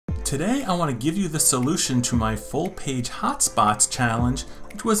Today I want to give you the solution to my Fullpage Hotspots challenge,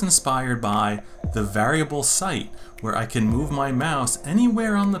 which was inspired by the variable site, where I can move my mouse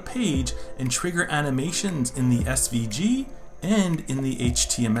anywhere on the page and trigger animations in the SVG and in the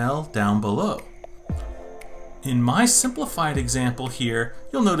HTML down below. In my simplified example here,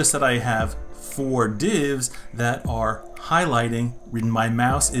 you'll notice that I have 4 divs that are highlighting when my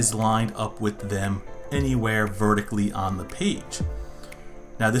mouse is lined up with them anywhere vertically on the page.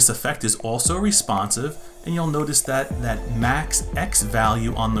 Now this effect is also responsive, and you'll notice that that max X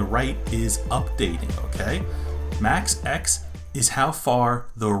value on the right is updating, okay? Max X is how far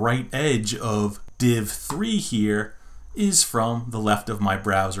the right edge of div 3 here is from the left of my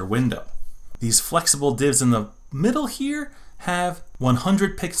browser window. These flexible divs in the middle here have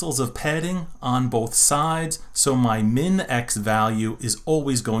 100 pixels of padding on both sides, so my min X value is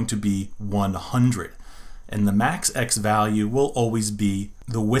always going to be 100. And the max X value will always be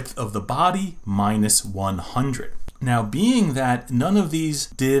the width of the body minus 100. Now, being that none of these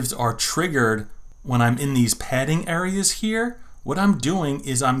divs are triggered when I'm in these padding areas here, what I'm doing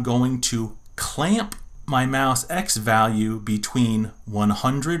is I'm going to clamp my mouse X value between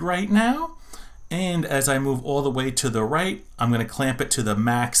 100 right now, and as I move all the way to the right, I'm going to clamp it to the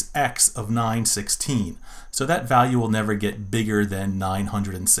max X of 916. So that value will never get bigger than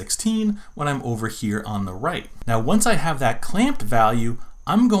 916 when I'm over here on the right. Now, once I have that clamped value,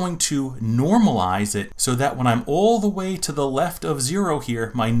 I'm going to normalize it so that when I'm all the way to the left of 0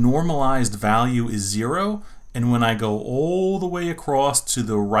 here, my normalized value is 0. And when I go all the way across to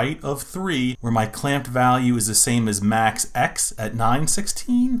the right of 3, where my clamped value is the same as max X at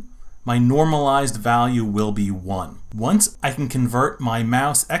 916, my normalized value will be 1. Once I can convert my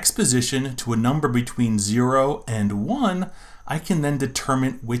mouse X position to a number between 0 and 1, I can then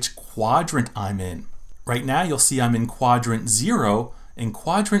determine which quadrant I'm in. Right now you'll see I'm in quadrant 0, and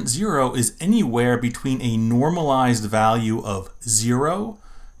quadrant 0 is anywhere between a normalized value of 0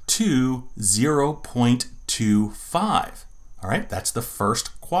 to 0.25. All right, that's the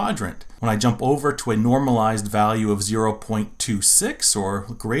first quadrant. When I jump over to a normalized value of 0.26 or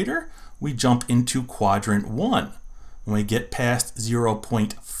greater, we jump into quadrant 1. When we get past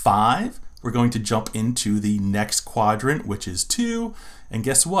 0.5, we're going to jump into the next quadrant, which is 2. And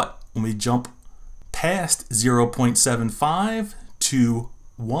guess what? When we jump past 0.75 to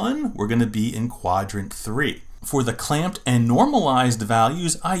 1, we're going to be in quadrant 3. For the clamped and normalized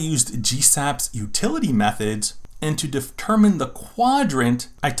values, I used GSAP's utility methods. And to determine the quadrant,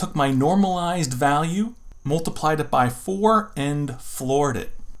 I took my normalized value, multiplied it by 4, and floored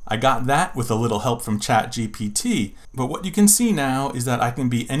it. I got that with a little help from ChatGPT. But what you can see now is that I can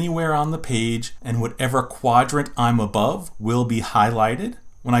be anywhere on the page, and whatever quadrant I'm above will be highlighted.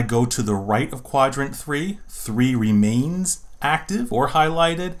 When I go to the right of quadrant 3, 3 remains active or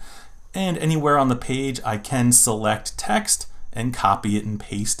highlighted. And anywhere on the page, I can select text and copy it and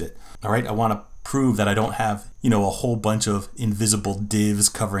paste it. All right, I want to prove that I don't have, a whole bunch of invisible divs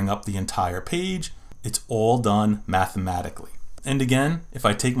covering up the entire page. It's all done mathematically. And again, if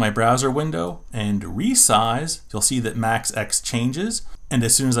I take my browser window and resize, you'll see that max X changes. And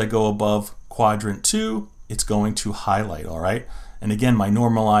as soon as I go above quadrant 2, it's going to highlight, all right? And again, my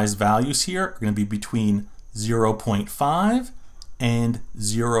normalized values here are going to be between 0.5 and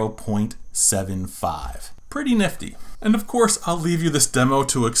 0.75. Pretty nifty. And of course, I'll leave you this demo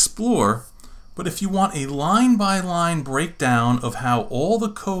to explore. But if you want a line-by-line breakdown of how all the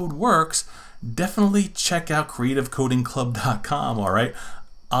code works, definitely check out creativecodingclub.com, all right?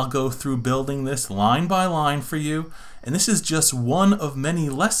 I'll go through building this line by line for you, and this is just one of many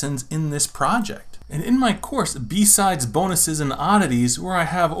lessons in this project. And in my course, B-Sides, Bonuses, and Oddities, where I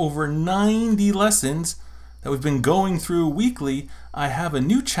have over 90 lessons that we've been going through weekly, I have a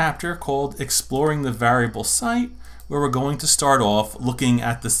new chapter called Exploring the Variable Site, where we're going to start off looking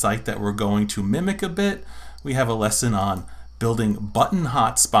at the site that we're going to mimic a bit. We have a lesson on building button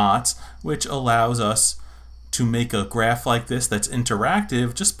hotspots, which allows us to make a graph like this that's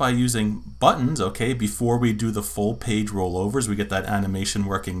interactive just by using buttons, okay? Before we do the full page rollovers, we get that animation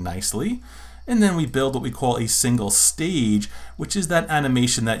working nicely. And then we build what we call a single stage, which is that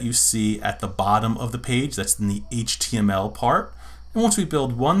animation that you see at the bottom of the page. That's in the HTML part. And once we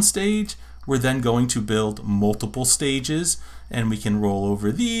build one stage, we're then going to build multiple stages, and we can roll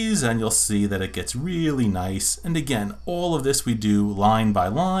over these and you'll see that it gets really nice. And again, all of this we do line by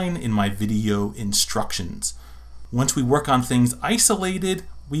line in my video instructions. Once we work on things isolated,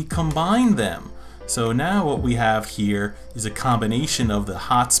 we combine them. So now what we have here is a combination of the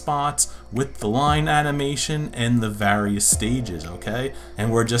hotspots with the line animation and the various stages, okay?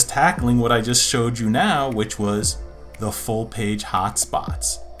 And we're just tackling what I just showed you now, which was the full page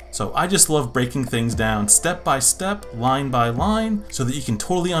hotspots. So I just love breaking things down step by step, line by line, so that you can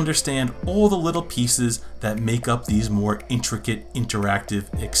totally understand all the little pieces that make up these more intricate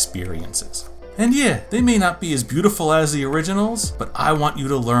interactive experiences. And yeah, they may not be as beautiful as the originals, but I want you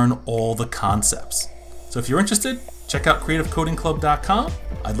to learn all the concepts. So if you're interested, check out creativecodingclub.com.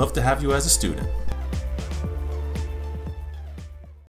 I'd love to have you as a student.